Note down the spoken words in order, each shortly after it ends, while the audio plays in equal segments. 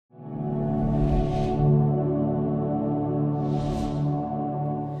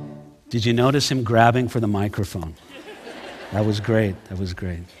Did you notice him grabbing for the microphone? That was great. That was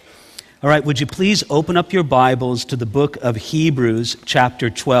great. All right, would you please open up your Bibles to the book of Hebrews, chapter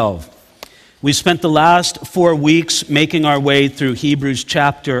 12. We spent the last 4 weeks making our way through Hebrews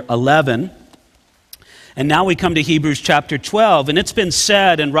chapter 11. And now we come to Hebrews chapter 12. And it's been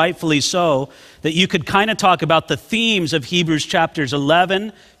said, and rightfully so, that you could kind of talk about the themes of Hebrews chapters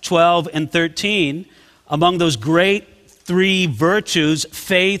 11, 12, and 13 among those great three virtues: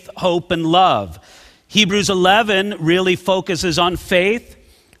 faith, hope, and love. Hebrews 11 really focuses on faith.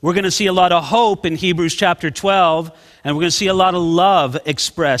 We're going to see a lot of hope in Hebrews chapter 12, and we're going to see a lot of love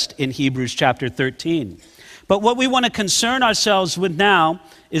expressed in Hebrews chapter 13. But what we want to concern ourselves with now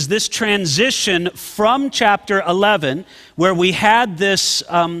is this transition from chapter 11, where we had this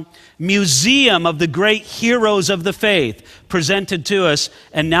museum of the great heroes of the faith presented to us,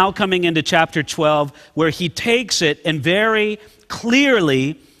 and now coming into chapter 12, where he takes it and very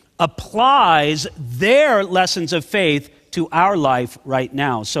clearly applies their lessons of faith to our life right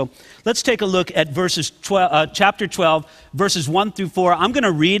now. So let's take a look at chapter 12, verses 1 through 4. I'm going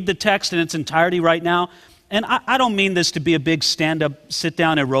to read the text in its entirety right now. And I don't mean this to be a big stand-up,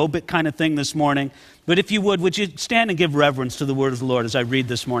 sit-down aerobic kind of thing this morning, but if you would you stand and give reverence to the word of the Lord as I read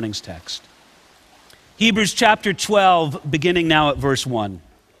this morning's text. Hebrews chapter 12, beginning now at verse 1.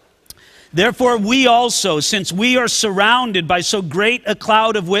 Therefore we also, since we are surrounded by so great a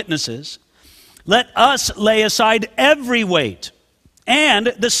cloud of witnesses, let us lay aside every weight and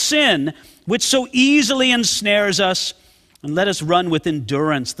the sin which so easily ensnares us, and let us run with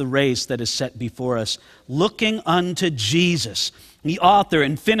endurance the race that is set before us, looking unto Jesus, the author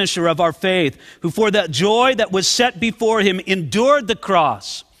and finisher of our faith, who for that joy that was set before him endured the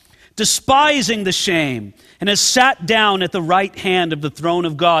cross, despising the shame, and has sat down at the right hand of the throne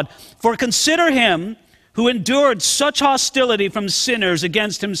of God. For consider him who endured such hostility from sinners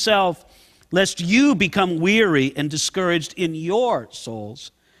against himself, lest you become weary and discouraged in your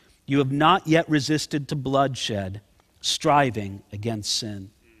souls. You have not yet resisted to bloodshed, striving against sin.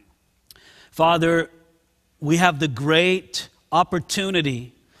 Father, we have the great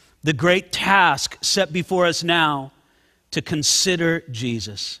opportunity, the great task set before us now to consider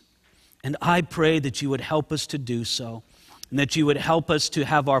Jesus. And I pray that you would help us to do so, and that you would help us to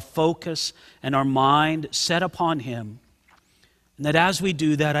have our focus and our mind set upon him. And that as we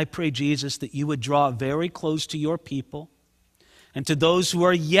do that, I pray, Jesus, that you would draw very close to your people and to those who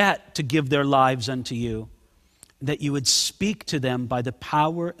are yet to give their lives unto you, that you would speak to them by the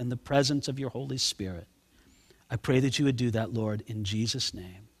power and the presence of your Holy Spirit. I pray that you would do that, Lord, in Jesus'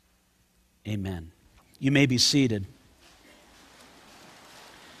 name. Amen. You may be seated.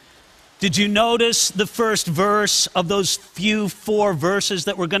 Did you notice the first verse of those few 4 verses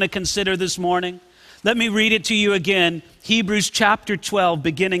that we're going to consider this morning? Let me read it to you again. Hebrews chapter 12,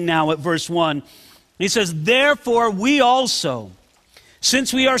 beginning now at verse 1. He says, therefore we also,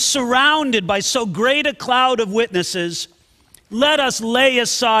 since we are surrounded by so great a cloud of witnesses, let us lay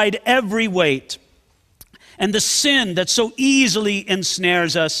aside every weight and the sin that so easily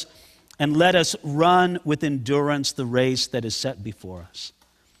ensnares us, and let us run with endurance the race that is set before us.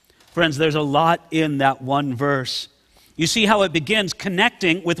 Friends, there's a lot in that one verse. You see how it begins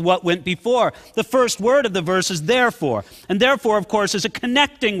connecting with what went before. The first word of the verse is therefore. And therefore, of course, is a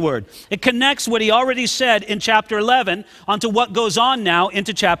connecting word. It connects what he already said in chapter 11 onto what goes on now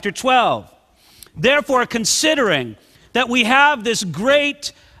into chapter 12. Therefore, considering that we have this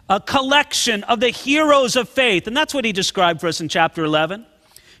great collection of the heroes of faith, and that's what he described for us in chapter 11.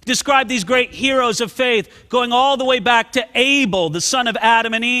 He described these great heroes of faith going all the way back to Abel, the son of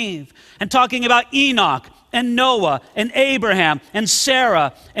Adam and Eve, and talking about Enoch, and Noah, and Abraham, and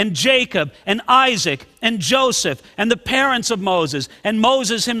Sarah, and Jacob, and Isaac, and Joseph, and the parents of Moses, and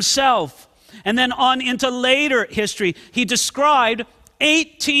Moses himself. And then on into later history, he described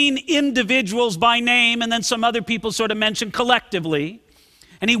 18 individuals by name, and then some other people sort of mentioned collectively.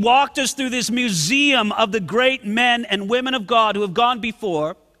 And he walked us through this museum of the great men and women of God who have gone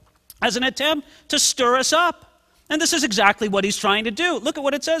before as an attempt to stir us up. And this is exactly what he's trying to do. Look at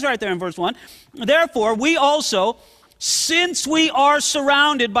what it says right there in verse 1. Therefore, we also, since we are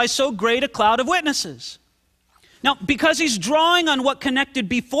surrounded by so great a cloud of witnesses. Now, because he's drawing on what connected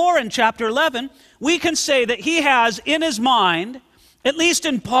before in chapter 11, we can say that he has in his mind, at least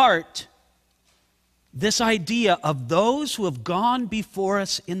in part, this idea of those who have gone before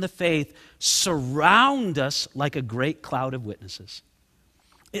us in the faith surround us like a great cloud of witnesses.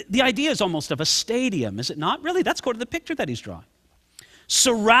 The idea is almost of a stadium, is it not? Really, that's sort of the picture that he's drawing.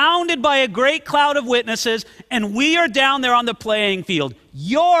 surrounded by a great cloud of witnesses, and we are down there on the playing field.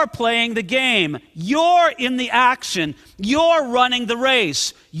 You're playing the game. You're in the action. You're running the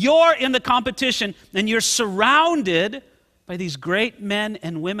race. You're in the competition, and you're surrounded by these great men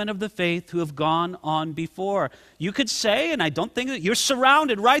and women of the faith who have gone on before. You could say, and I don't think that you're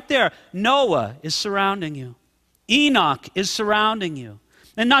surrounded right there. Noah is surrounding you. Enoch is surrounding you.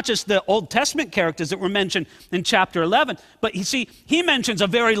 And not just the Old Testament characters that were mentioned in chapter 11, but you see, he mentions a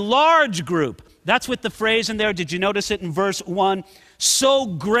very large group. That's with the phrase in there. Did you notice it in verse 1? So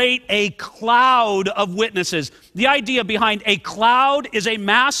great a cloud of witnesses. The idea behind a cloud is a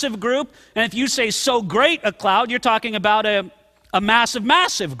massive group. And if you say so great a cloud, you're talking about a massive,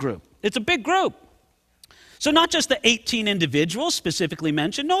 massive group. It's a big group. So not just the 18 individuals specifically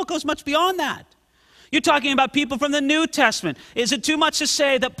mentioned. No, it goes much beyond that. You're talking about people from the New Testament. Is it too much to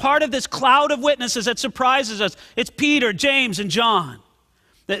say that part of this cloud of witnesses that surprises us, it's Peter, James, and John?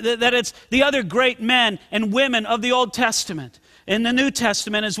 That it's the other great men and women of the Old Testament, in the New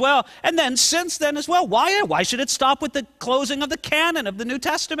Testament as well. And then since then as well. Why should it stop with the closing of the canon of the New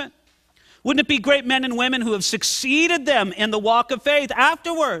Testament? Wouldn't it be great men and women who have succeeded them in the walk of faith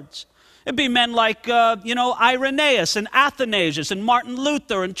afterwards? It'd be men like, Irenaeus and Athanasius and Martin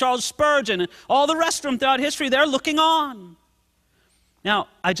Luther and Charles Spurgeon and all the rest of them throughout history. They're looking on. Now,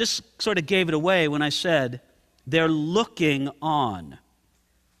 I just sort of gave it away when I said they're looking on.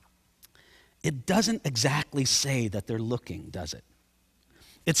 It doesn't exactly say that they're looking, does it?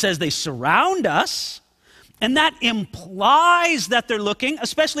 It says they surround us, and that implies that they're looking,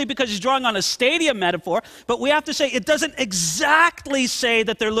 especially because he's drawing on a stadium metaphor. But we have to say it doesn't exactly say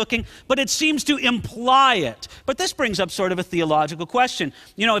that they're looking, but it seems to imply it. But this brings up sort of a theological question.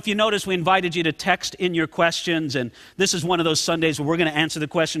 You know, if you notice, we invited you to text in your questions, and this is one of those Sundays where we're going to answer the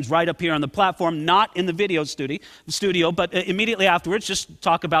questions right up here on the platform, not in the video studio, but immediately afterwards, just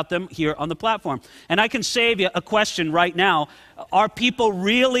talk about them here on the platform. And I can save you a question right now. Are people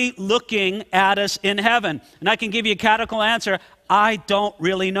really looking at us in heaven? And I can give you a categorical answer. I don't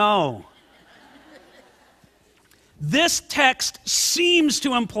really know. This text seems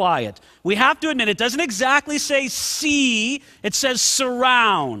to imply it. We have to admit it doesn't exactly say see, it says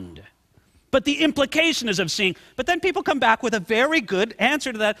surround. But the implication is of seeing. But then people come back with a very good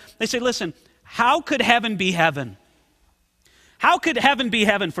answer to that. They say, listen, how could heaven be heaven? How could heaven be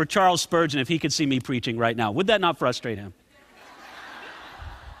heaven for Charles Spurgeon if he could see me preaching right now? Would that not frustrate him?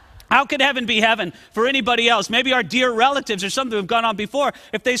 How could heaven be heaven for anybody else? Maybe our dear relatives or something who have gone on before,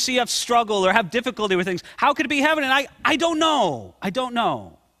 if they see us struggle or have difficulty with things, how could it be heaven? And I don't know. I don't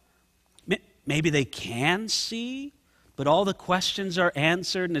know. Maybe they can see, but all the questions are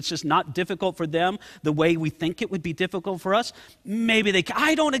answered and it's just not difficult for them the way we think it would be difficult for us. Maybe they can.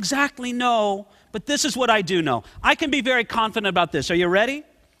 I don't exactly know, but this is what I do know. I can be very confident about this. Are you ready?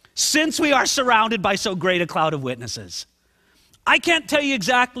 Since we are surrounded by so great a cloud of witnesses, I can't tell you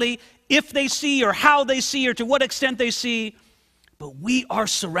exactly if they see or how they see or to what extent they see, but we are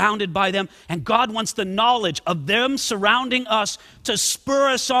surrounded by them, and God wants the knowledge of them surrounding us to spur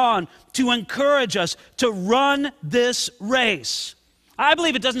us on, to encourage us to run this race. I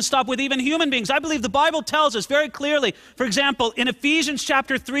believe it doesn't stop with even human beings. I believe the Bible tells us very clearly, for example, in Ephesians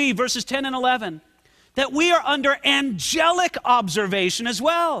chapter 3, verses 10 and 11, that we are under angelic observation as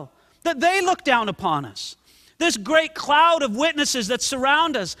well, that they look down upon us. This great cloud of witnesses that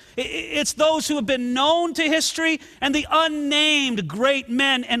surround us, it's those who have been known to history and the unnamed great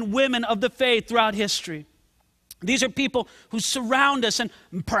men and women of the faith throughout history. These are people who surround us and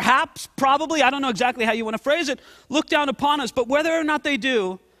perhaps, probably, I don't know exactly how you want to phrase it, look down upon us. But whether or not they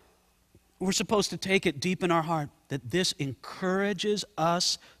do, we're supposed to take it deep in our heart that this encourages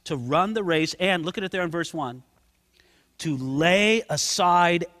us to run the race and, look at it there in verse 1, to lay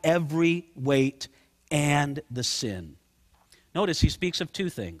aside every weight and the sin. Notice he speaks of two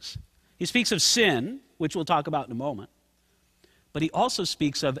things. He speaks of sin, which we'll talk about in a moment, but he also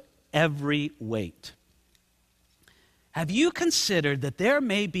speaks of every weight. Have you considered that there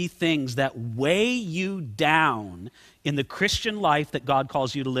may be things that weigh you down in the Christian life that God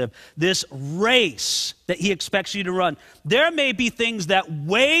calls you to live? This race that he expects you to run. There may be things that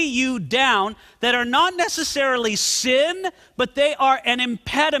weigh you down that are not necessarily sin, but they are an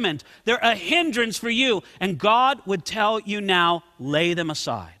impediment. They're a hindrance for you. And God would tell you now, lay them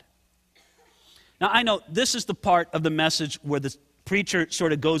aside. Now, I know this is the part of the message where the preacher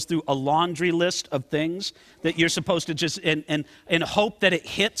sort of goes through a laundry list of things that you're supposed to just, and hope that it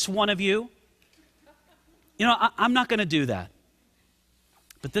hits one of you. You know, I'm not going to do that.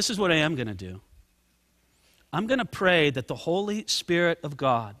 But this is what I am going to do. I'm going to pray that the Holy Spirit of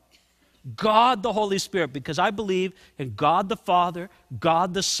God God the Holy Spirit, because I believe in God the Father,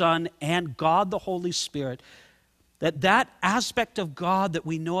 God the Son, and God the Holy Spirit, that aspect of God that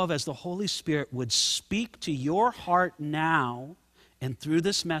we know of as the Holy Spirit would speak to your heart now and through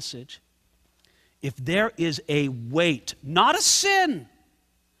this message. If there is a weight, not a sin,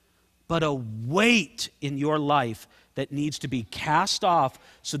 but a weight in your life that needs to be cast off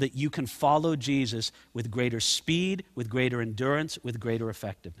so that you can follow Jesus with greater speed, with greater endurance, with greater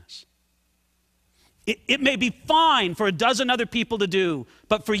effectiveness. It may be fine for a dozen other people to do,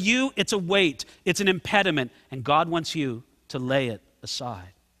 but for you, it's a weight, it's an impediment, and God wants you to lay it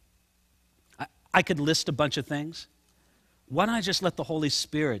aside. I could list a bunch of things. Why don't I just let the Holy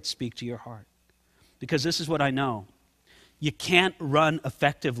Spirit speak to your heart? Because this is what I know. You can't run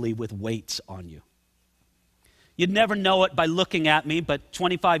effectively with weights on you. You'd never know it by looking at me, but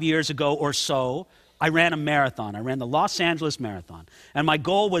 25 years ago or so, I ran a marathon. I ran the Los Angeles Marathon. And my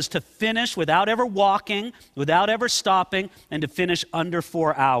goal was to finish without ever walking, without ever stopping, and to finish under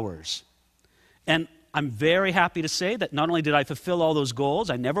 4 hours. And I'm very happy to say that not only did I fulfill all those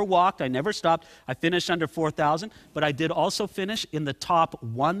goals, I never walked, I never stopped, I finished under 4,000, but I did also finish in the top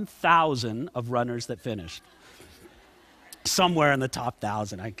 1,000 of runners that finished. Somewhere in the top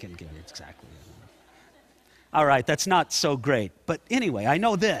 1,000, I can't give you exactly. All right, that's not so great. But anyway, I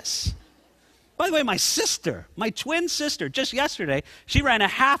know this. By the way, my sister, my twin sister, just yesterday, she ran a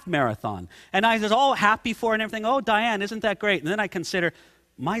half marathon. And I was all happy for her and everything. Oh, Diane, isn't that great? And then I consider,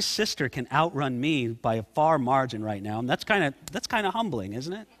 my sister can outrun me by a far margin right now. And that's kind of humbling,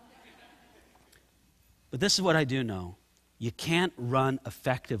 isn't it? But this is what I do know. You can't run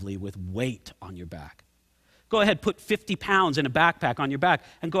effectively with weight on your back. Go ahead, put 50 pounds in a backpack on your back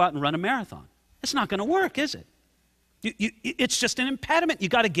and go out and run a marathon. It's not going to work, is it? It's just an impediment. You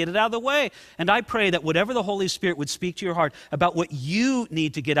got to get it out of the way. And I pray that whatever the Holy Spirit would speak to your heart about what you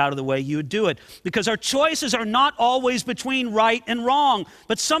need to get out of the way, you would do it. Because our choices are not always between right and wrong,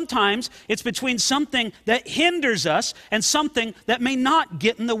 but sometimes it's between something that hinders us and something that may not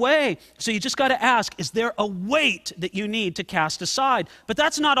get in the way. So you just got to ask, is there a weight that you need to cast aside? But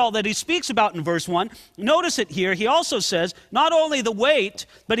that's not all that he speaks about in verse 1. Notice it here. He also says, not only the weight,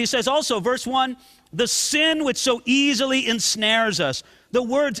 but he says also, verse 1, the sin which so easily ensnares us. The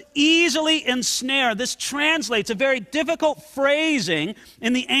words easily ensnare, this translates a very difficult phrasing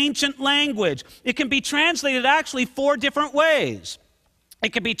in the ancient language. It can be translated actually 4 different ways.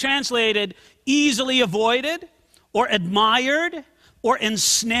 It can be translated easily avoided, or admired, or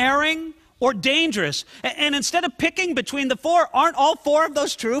ensnaring, or dangerous. And instead of picking between the 4, aren't all 4 of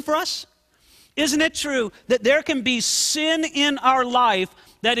those true for us? Isn't it true that there can be sin in our life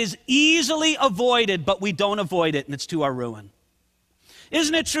that is easily avoided, but we don't avoid it, and it's to our ruin?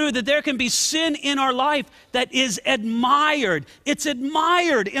 Isn't it true that there can be sin in our life that is admired? It's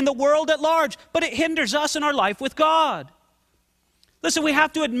admired in the world at large, but it hinders us in our life with God. Listen, we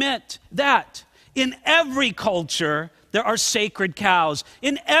have to admit that in every culture, there are sacred cows.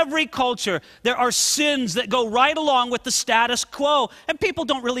 In every culture, there are sins that go right along with the status quo, and people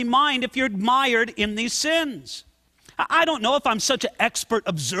don't really mind if you're admired in these sins. I don't know if I'm such an expert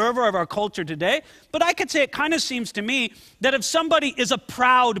observer of our culture today, but I could say it kind of seems to me that if somebody is a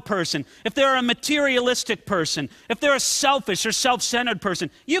proud person, if they're a materialistic person, if they're a selfish or self-centered person,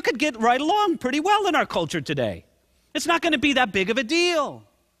 you could get right along pretty well in our culture today. It's not going to be that big of a deal.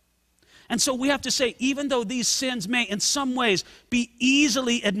 And so we have to say, even though these sins may in some ways be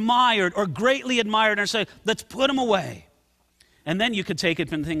easily admired or greatly admired, and say, let's put them away. And then you could take it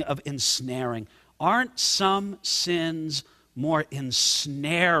from the thing of ensnaring. Aren't some sins more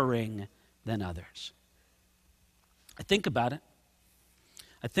ensnaring than others? I think about it.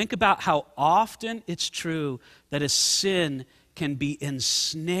 I think about how often it's true that a sin can be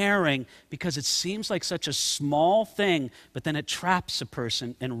ensnaring because it seems like such a small thing, but then it traps a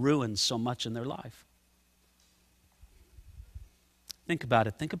person and ruins so much in their life. Think about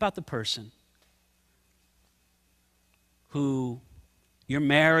it. Think about the person who you're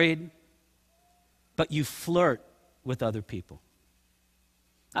married, but you flirt with other people.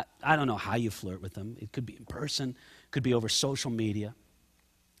 I don't know how you flirt with them. It could be in person, it could be over social media.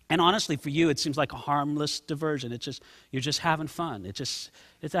 And honestly, for you, it seems like a harmless diversion. You're just having fun.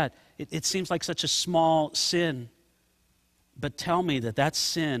 It seems like such a small sin. But tell me that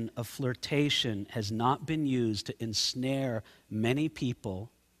sin of flirtation has not been used to ensnare many people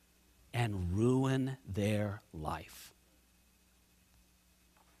and ruin their life.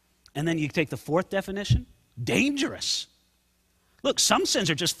 And then you take the 4th definition, dangerous. Look, some sins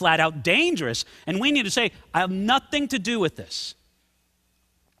are just flat out dangerous, and we need to say, I have nothing to do with this.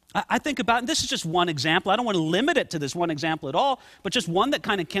 I think about, and this is just one example. I don't want to limit it to this one example at all, but just one that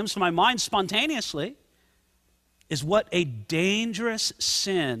kind of comes to my mind spontaneously is what a dangerous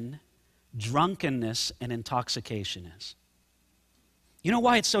sin drunkenness and intoxication is. You know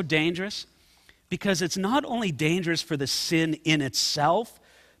why it's so dangerous? Because it's not only dangerous for the sin in itself,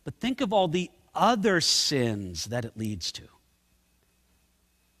 but think of all the other sins that it leads to.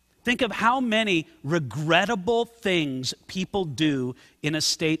 Think of how many regrettable things people do in a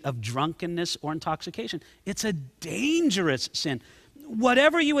state of drunkenness or intoxication. It's a dangerous sin.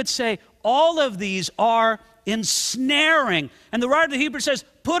 Whatever you would say, all of these are ensnaring. And the writer of the Hebrews says,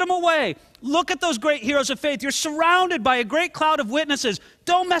 put them away. Look at those great heroes of faith. You're surrounded by a great cloud of witnesses.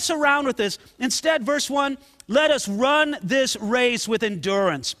 Don't mess around with this. Instead, verse 1, let us run this race with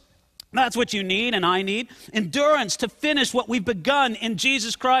endurance. That's what you need and I need. Endurance to finish what we've begun in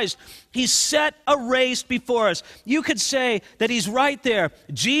Jesus Christ. He's set a race before us. You could say that he's right there.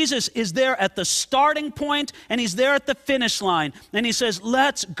 Jesus is there at the starting point and he's there at the finish line. And he says,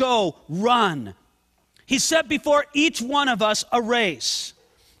 let's go run. He set before each one of us a race.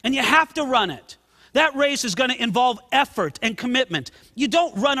 And you have to run it. That race is going to involve effort and commitment. You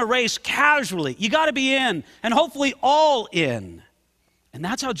don't run a race casually. You got to be in, and hopefully all in. And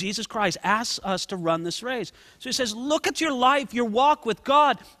that's how Jesus Christ asks us to run this race. So he says, look at your life, your walk with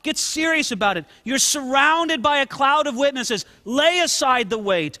God. Get serious about it. You're surrounded by a cloud of witnesses. Lay aside the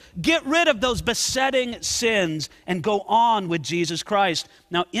weight. Get rid of those besetting sins and go on with Jesus Christ.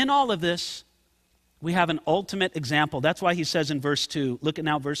 Now, in all of this, we have an ultimate example. That's why he says in verse 2, look at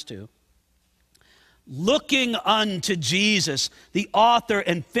now verse 2. Looking unto Jesus, the author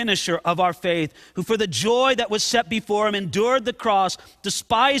and finisher of our faith, who for the joy that was set before him endured the cross,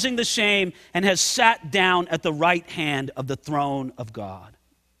 despising the shame, and has sat down at the right hand of the throne of God.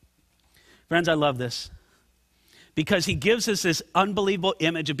 Friends, I love this because he gives us this unbelievable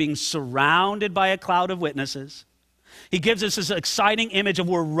image of being surrounded by a cloud of witnesses. He gives us this exciting image of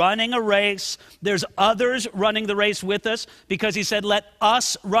we're running a race. There's others running the race with us because he said, let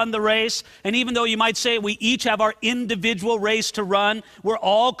us run the race. And even though you might say we each have our individual race to run, we're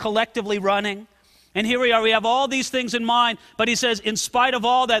all collectively running. And here we are, we have all these things in mind. But he says, in spite of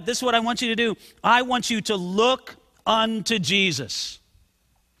all that, this is what I want you to do. I want you to look unto Jesus.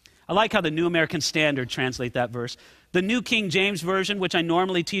 I like how the New American Standard translate that verse. The New King James Version, which I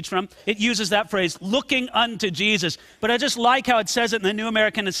normally teach from, it uses that phrase, looking unto Jesus. But I just like how it says it in the New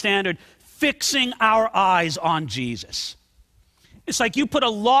American Standard, fixing our eyes on Jesus. It's like you put a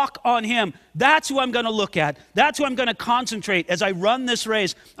lock on him. That's who I'm going to look at. That's who I'm going to concentrate as I run this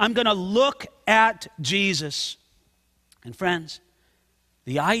race. I'm going to look at Jesus. And friends,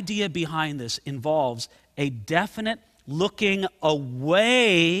 the idea behind this involves a definite looking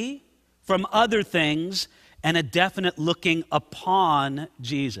away from other things and a definite looking upon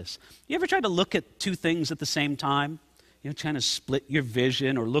Jesus. You ever try to look at two things at the same time? You know, trying to split your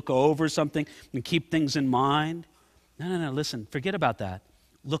vision or look over something and keep things in mind? No, listen, forget about that.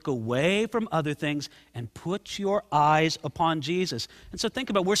 Look away from other things and put your eyes upon Jesus. And so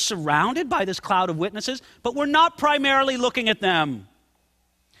think about it. We're surrounded by this cloud of witnesses, but we're not primarily looking at them.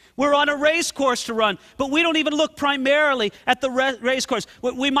 We're on a race course to run, but we don't even look primarily at the race course.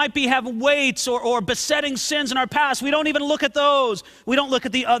 We might have weights or besetting sins in our past. We don't even look at those. We don't look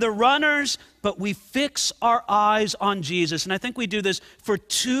at the other runners, but we fix our eyes on Jesus. And I think we do this for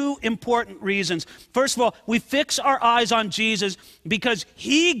two important reasons. First of all, we fix our eyes on Jesus because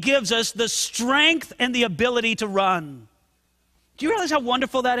he gives us the strength and the ability to run. Do you realize how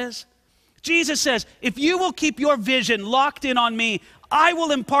wonderful that is? Jesus says, if you will keep your vision locked in on me, I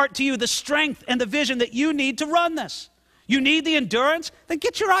will impart to you the strength and the vision that you need to run this. You need the endurance? Then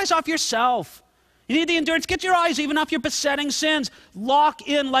get your eyes off yourself. You need the endurance? Get your eyes even off your besetting sins. Lock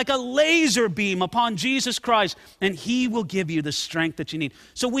in like a laser beam upon Jesus Christ, and he will give you the strength that you need.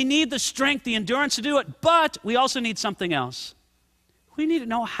 So we need the strength, the endurance to do it, but we also need something else. We need to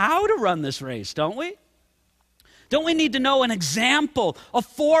know how to run this race, don't we? Don't we need to know an example, a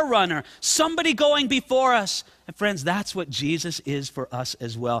forerunner, somebody going before us? And friends, that's what Jesus is for us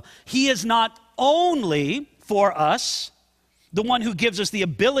as well. He is not only for us, the one who gives us the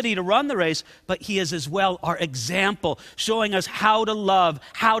ability to run the race, but he is as well our example, showing us how to love,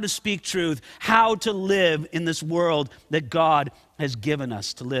 how to speak truth, how to live in this world that God has given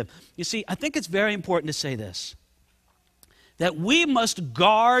us to live. You see, I think it's very important to say this, that we must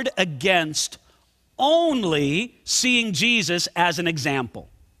guard against only seeing Jesus as an example.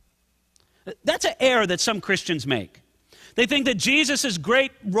 That's an error that some Christians make. They think that Jesus'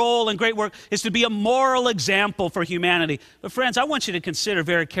 great role and great work is to be a moral example for humanity. But friends, I want you to consider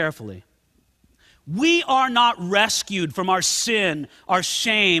very carefully. We are not rescued from our sin, our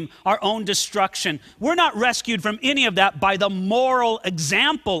shame, our own destruction. We're not rescued from any of that by the moral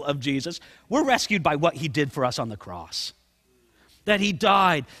example of Jesus. We're rescued by what he did for us on the cross. That he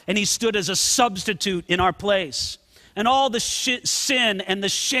died and he stood as a substitute in our place. And all the sin and the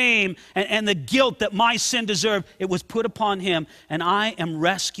shame and the guilt that my sin deserved, it was put upon him. And I am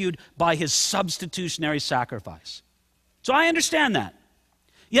rescued by his substitutionary sacrifice. So I understand that.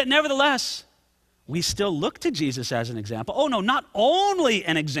 Yet nevertheless, we still look to Jesus as an example. Oh no, not only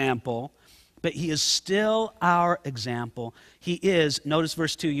an example, but he is still our example. He is, notice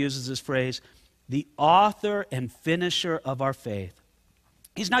verse 2 uses this phrase, the author and finisher of our faith.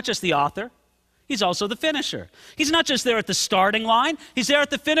 He's not just the author, he's also the finisher. He's not just there at the starting line, he's there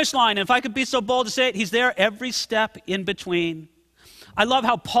at the finish line. And if I could be so bold to say it, he's there every step in between. I love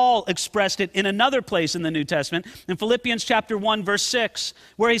how Paul expressed it in another place in the New Testament, in Philippians chapter 1, verse 6,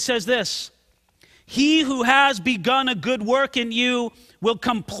 where he says this, he who has begun a good work in you will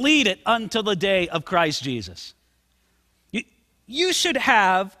complete it until the day of Christ Jesus. You should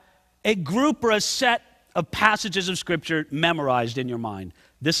have a group or a set of passages of Scripture memorized in your mind.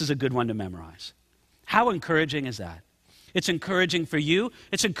 This is a good one to memorize. How encouraging is that? It's encouraging for you.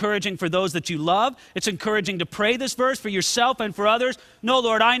 It's encouraging for those that you love. It's encouraging to pray this verse for yourself and for others. No,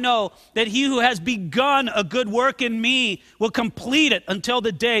 Lord, I know that he who has begun a good work in me will complete it until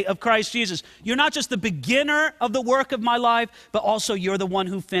the day of Christ Jesus. You're not just the beginner of the work of my life, but also you're the one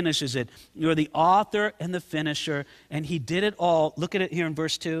who finishes it. You're the author and the finisher, and he did it all. Look at it here in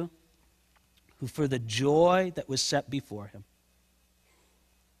verse 2. Who for the joy that was set before him.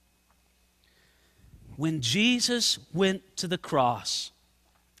 When Jesus went to the cross,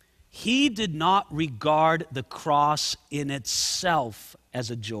 he did not regard the cross in itself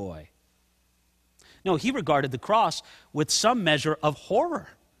as a joy. No, he regarded the cross with some measure of horror.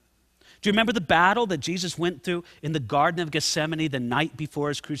 Do you remember the battle that Jesus went through in the Garden of Gethsemane the night before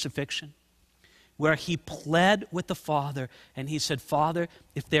his crucifixion? Where he pled with the Father and he said, Father,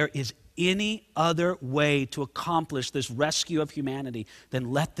 if there is any other way to accomplish this rescue of humanity, then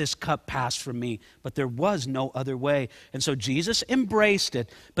let this cup pass from me. But there was no other way. And so Jesus embraced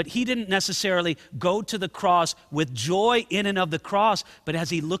it, but he didn't necessarily go to the cross with joy in and of the cross, but as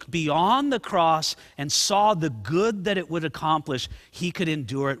he looked beyond the cross and saw the good that it would accomplish, he could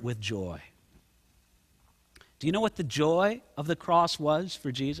endure it with joy. Do you know what the joy of the cross was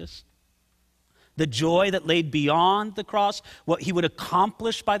for Jesus? The joy that laid beyond the cross, what he would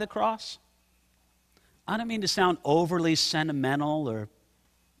accomplish by the cross. I don't mean to sound overly sentimental or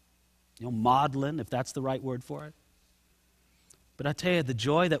maudlin, if that's the right word for it. But I tell you, the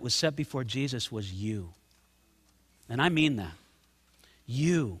joy that was set before Jesus was you. And I mean that.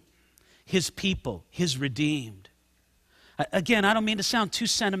 You, his people, his redeemed. Again, I don't mean to sound too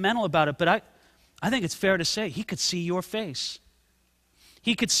sentimental about it, but I think it's fair to say he could see your face.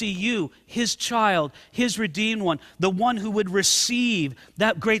 He could see you, his child, his redeemed one, the one who would receive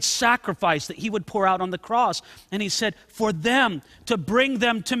that great sacrifice that he would pour out on the cross. And he said, for them, to bring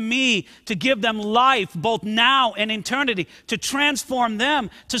them to me, to give them life both now and eternity, to transform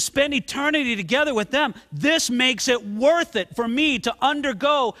them, to spend eternity together with them. This makes it worth it for me to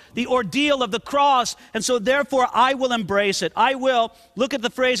undergo the ordeal of the cross. And so therefore I will embrace it. I will, look at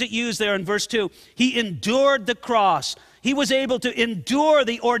the phrase it used there in verse 2. He endured the cross. He was able to endure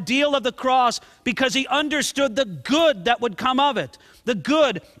the ordeal of the cross because he understood the good that would come of it. The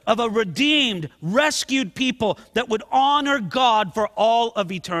good of a redeemed, rescued people that would honor God for all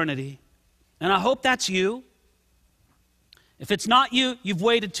of eternity. And I hope that's you. If it's not you, you've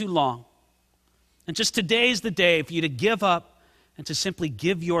waited too long. And just today's the day for you to give up and to simply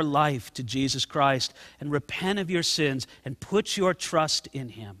give your life to Jesus Christ and repent of your sins and put your trust in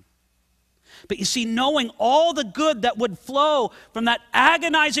him. But you see, knowing all the good that would flow from that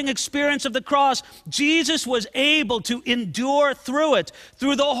agonizing experience of the cross, Jesus was able to endure through it.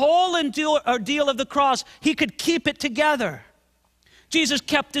 Through the whole ordeal of the cross, he could keep it together. Jesus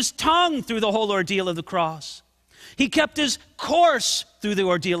kept his tongue through the whole ordeal of the cross. He kept his course through the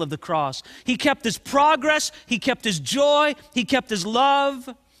ordeal of the cross. He kept his progress. He kept his joy. He kept his love.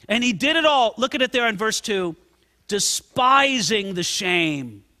 And he did it all. Look at it there in verse 2. Despising the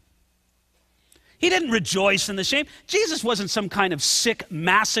shame. He didn't rejoice in the shame. Jesus wasn't some kind of sick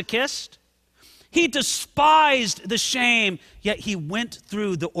masochist. He despised the shame, yet he went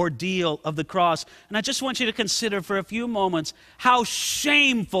through the ordeal of the cross. And I just want you to consider for a few moments how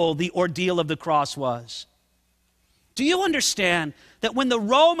shameful the ordeal of the cross was. Do you understand that when the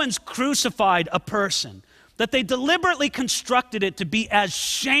Romans crucified a person, that they deliberately constructed it to be as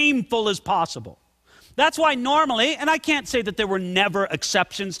shameful as possible? That's why normally, and I can't say that there were never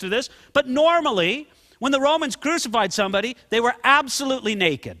exceptions to this, but normally, when the Romans crucified somebody, they were absolutely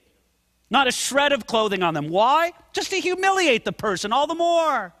naked. Not a shred of clothing on them. Why? Just to humiliate the person all the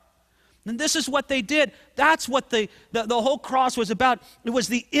more. And this is what they did. That's what the whole cross was about. It was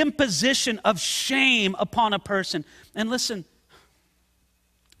the imposition of shame upon a person. And listen,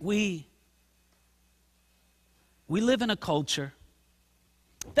 we live in a culture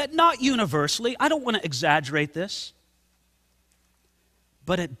that not universally, I don't want to exaggerate this,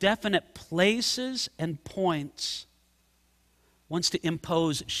 but at definite places and points wants to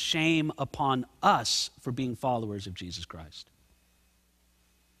impose shame upon us for being followers of Jesus Christ.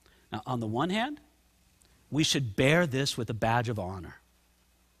 Now, on the one hand, we should bear this with a badge of honor.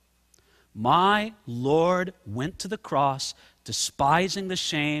 My Lord went to the cross, despising the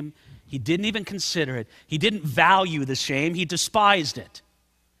shame. He didn't even consider it. He didn't value the shame. He despised it.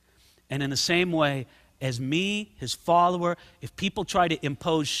 And in the same way, as me, his follower, if people try to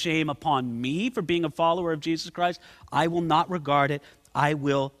impose shame upon me for being a follower of Jesus Christ, I will not regard it. I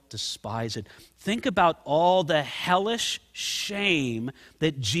will despise it. Think about all the hellish shame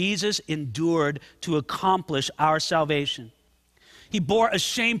that Jesus endured to accomplish our salvation. He bore a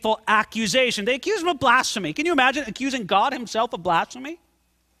shameful accusation. They accused him of blasphemy. Can you imagine accusing God himself of blasphemy?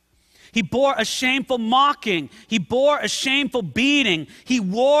 He bore a shameful mocking. He bore a shameful beating. He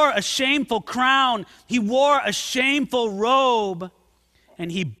wore a shameful crown. He wore a shameful robe.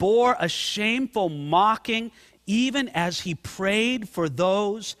 And he bore a shameful mocking even as he prayed for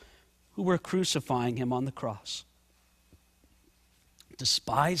those who were crucifying him on the cross.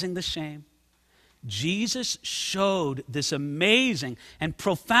 Despising the shame, Jesus showed this amazing and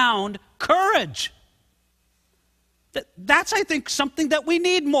profound courage. That's, I think, something that we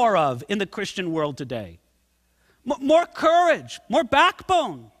need more of in the Christian world today. More courage, more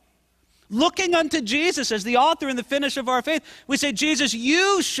backbone. Looking unto Jesus as the author and the finisher of our faith, we say, Jesus,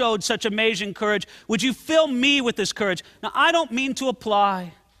 you showed such amazing courage. Would you fill me with this courage? Now, I don't mean to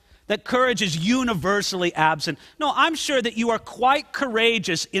imply that courage is universally absent. No, I'm sure that you are quite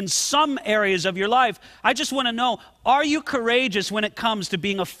courageous in some areas of your life. I just want to know, are you courageous when it comes to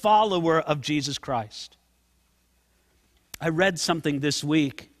being a follower of Jesus Christ? I read something this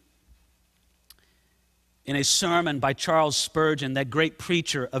week in a sermon by Charles Spurgeon, that great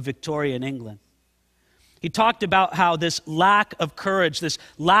preacher of Victorian England. He talked about how this lack of courage, this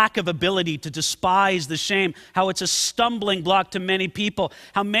lack of ability to despise the shame, how it's a stumbling block to many people,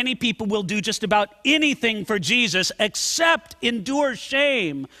 how many people will do just about anything for Jesus except endure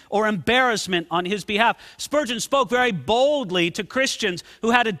shame or embarrassment on his behalf. Spurgeon spoke very boldly to Christians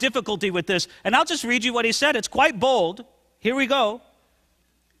who had a difficulty with this. And I'll just read you what he said. It's quite bold. Here we go.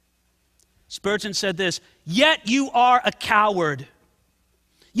 Spurgeon said this, "Yet you are a coward."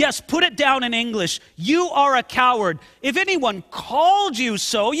 Yes, put it down in English. You are a coward. If anyone called you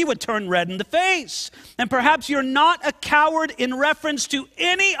so, you would turn red in the face. And perhaps you're not a coward in reference to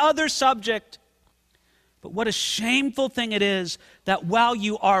any other subject. But what a shameful thing it is that while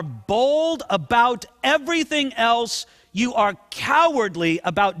you are bold about everything else, you are cowardly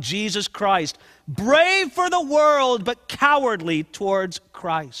about Jesus Christ. Brave for the world, but cowardly towards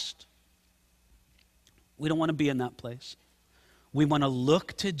Christ. We don't want to be in that place. We want to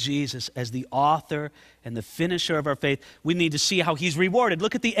look to Jesus as the author and the finisher of our faith. We need to see how he's rewarded.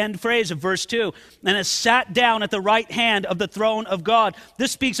 Look at the end phrase of verse 2. And has sat down at the right hand of the throne of God.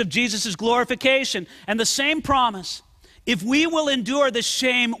 This speaks of Jesus' glorification. And the same promise, if we will endure the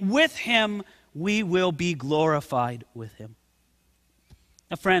shame with him, we will be glorified with him.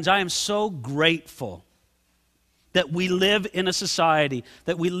 Now, friends, I am so grateful that we live in a society,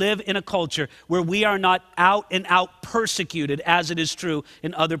 that we live in a culture where we are not out and out persecuted as it is true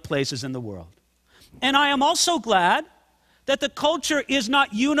in other places in the world. And I am also glad that the culture is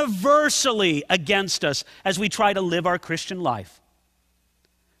not universally against us as we try to live our Christian life.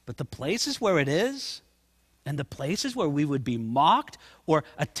 But the places where it is, and the places where we would be mocked or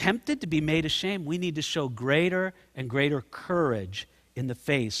attempted to be made ashamed, we need to show greater and greater courage in the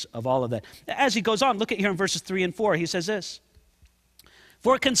face of all of that. As he goes on, look at here in verses 3 and 4. He says this,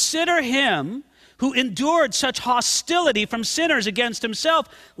 "For consider him who endured such hostility from sinners against himself,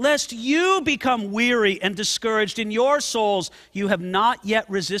 lest you become weary and discouraged in your souls. You have not yet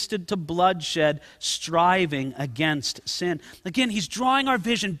resisted to bloodshed, striving against sin." Again, he's drawing our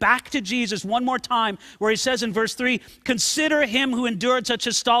vision back to Jesus one more time, where he says in verse 3, "Consider him who endured such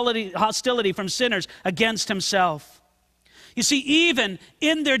hostility from sinners against himself." You see, even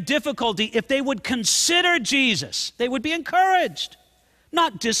in their difficulty, if they would consider Jesus, they would be encouraged.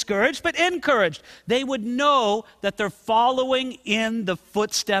 Not discouraged, but encouraged. They would know that they're following in the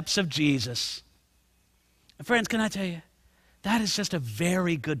footsteps of Jesus. And friends, can I tell you, that is just a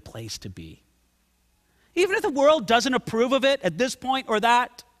very good place to be. Even if the world doesn't approve of it at this point or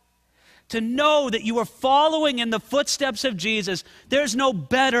that, to know that you are following in the footsteps of Jesus, there's no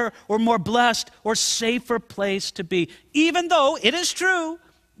better or more blessed or safer place to be. Even though it is true,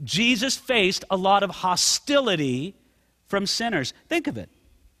 Jesus faced a lot of hostility from sinners. Think of it.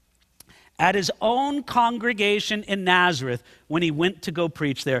 At his own congregation in Nazareth, when he went to go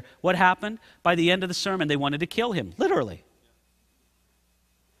preach there, what happened? By the end of the sermon, they wanted to kill him, literally.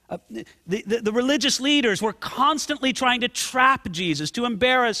 The religious leaders were constantly trying to trap Jesus, to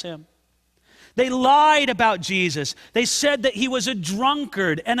embarrass him. They lied about Jesus. They said that he was a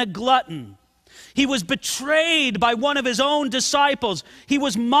drunkard and a glutton. He was betrayed by one of his own disciples. He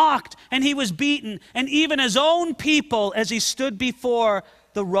was mocked and he was beaten. And even his own people, as he stood before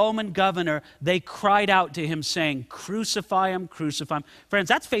the Roman governor, they cried out to him saying, "Crucify him, crucify him." Friends,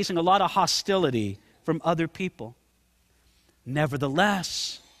 that's facing a lot of hostility from other people.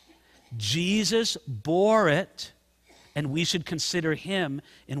 Nevertheless, Jesus bore it, and we should consider him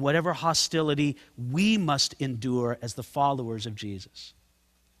in whatever hostility we must endure as the followers of Jesus.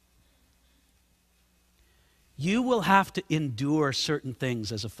 You will have to endure certain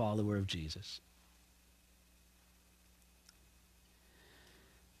things as a follower of Jesus.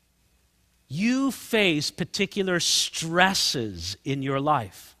 You face particular stresses in your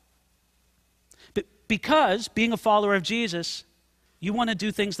life. But because, being a follower of Jesus, you want to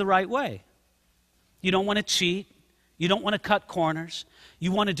do things the right way. You don't want to cheat. You don't want to cut corners.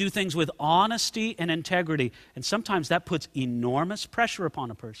 You want to do things with honesty and integrity. And sometimes that puts enormous pressure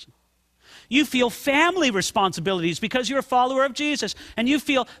upon a person. You feel family responsibilities because you're a follower of Jesus. And you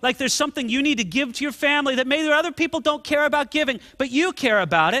feel like there's something you need to give to your family that maybe other people don't care about giving, but you care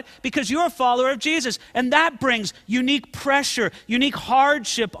about it because you're a follower of Jesus. And that brings unique pressure, unique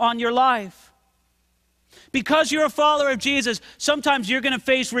hardship on your life. Because you're a follower of Jesus, sometimes you're going to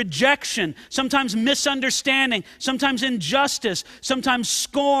face rejection, sometimes misunderstanding, sometimes injustice, sometimes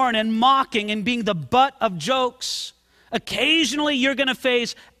scorn and mocking and being the butt of jokes. Occasionally, you're going to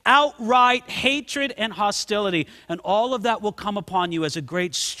face outright hatred and hostility, and all of that will come upon you as a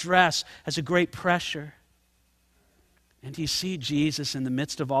great stress, as a great pressure. And you see Jesus in the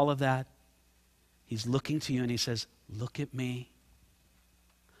midst of all of that. He's looking to you and he says, "Look at me.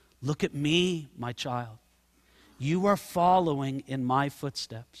 Look at me, my child. You are following in my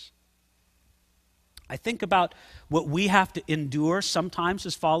footsteps." I think about what we have to endure sometimes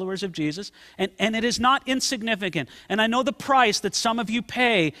as followers of Jesus, and it is not insignificant. And I know the price that some of you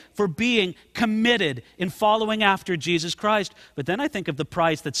pay for being committed in following after Jesus Christ. But then I think of the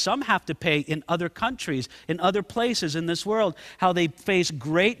price that some have to pay in other countries, in other places in this world, how they face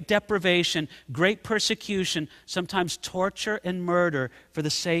great deprivation, great persecution, sometimes torture and murder for the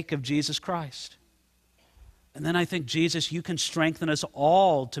sake of Jesus Christ. And then I think, Jesus, you can strengthen us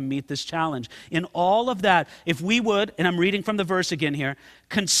all to meet this challenge. In all of that, if we would, and I'm reading from the verse again here,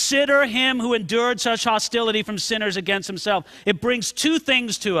 consider him who endured such hostility from sinners against himself. It brings two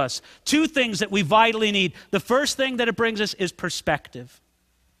things to us, two things that we vitally need. The first thing that it brings us is perspective.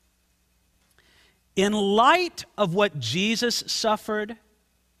 In light of what Jesus suffered,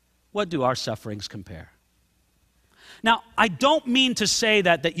 what do our sufferings compare? Now, I don't mean to say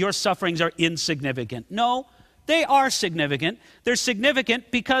that your sufferings are insignificant. No, they are significant. They're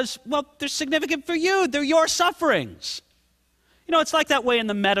significant because, well, they're significant for you. They're your sufferings. You know, it's like that way in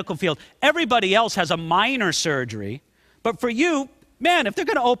the medical field. Everybody else has a minor surgery, but for you, man, if they're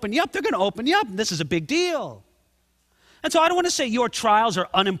going to open you up, they're going to open you up. And this is a big deal. And so I don't want to say your trials are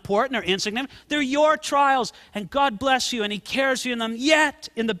unimportant or insignificant. They're your trials, and God bless you, and he cares for you in them. Yet,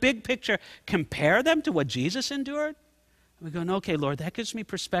 in the big picture, compare them to what Jesus endured. We go, no, okay, Lord, that gives me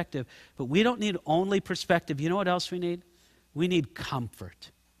perspective. But we don't need only perspective. You know what else we need? We need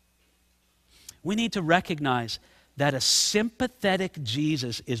comfort. We need to recognize that a sympathetic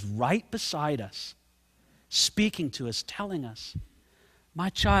Jesus is right beside us, speaking to us, telling us,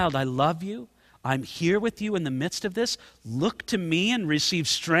 "My child, I love you. I'm here with you in the midst of this. Look to me and receive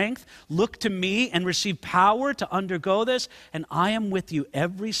strength. Look to me and receive power to undergo this. And I am with you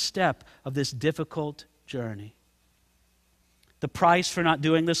every step of this difficult journey." The price for not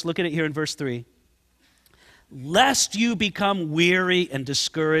doing this, look at it here in verse 3. "Lest you become weary and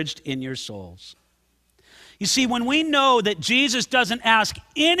discouraged in your souls." You see, when we know that Jesus doesn't ask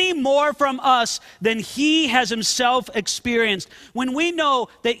any more from us than he has himself experienced, when we know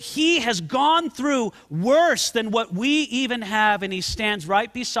that he has gone through worse than what we even have, and he stands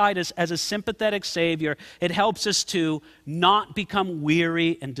right beside us as a sympathetic Savior, it helps us to not become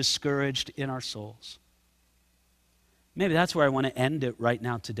weary and discouraged in our souls. Maybe that's where I want to end it right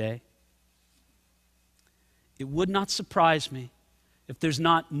now today. It would not surprise me if there's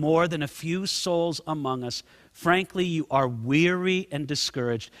not more than a few souls among us. Frankly, you are weary and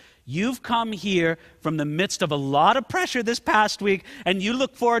discouraged. You've come here from the midst of a lot of pressure this past week, and you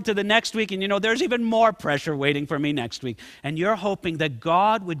look forward to the next week, and you know there's even more pressure waiting for me next week. And you're hoping that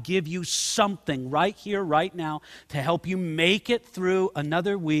God would give you something right here, right now, to help you make it through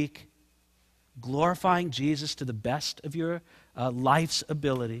another week, glorifying Jesus to the best of your life's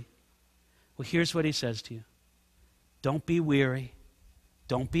ability. Well, here's what he says to you. Don't be weary.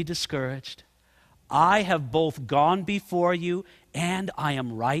 Don't be discouraged. I have both gone before you and I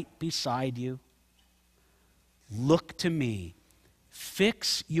am right beside you. Look to me.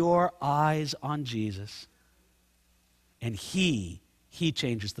 Fix your eyes on Jesus. And He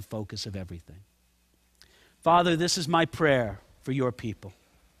changes the focus of everything. Father, this is my prayer for your people.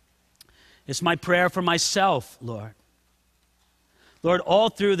 It's my prayer for myself, Lord. Lord, all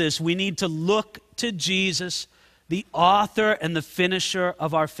through this, we need to look to Jesus, the author and the finisher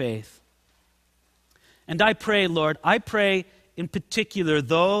of our faith. And I pray, Lord, I pray in particular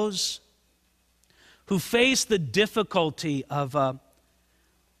those who face the difficulty of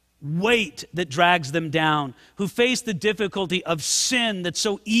weight that drags them down, who face the difficulty of sin that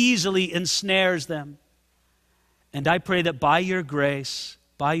so easily ensnares them. And I pray that by your grace,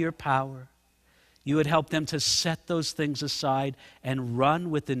 by your power, you would help them to set those things aside and run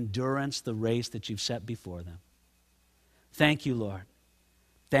with endurance the race that you've set before them. Thank you, Lord.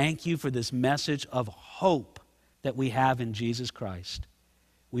 Thank you for this message of hope that we have in Jesus Christ.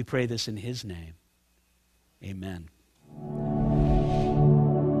 We pray this in His name. Amen.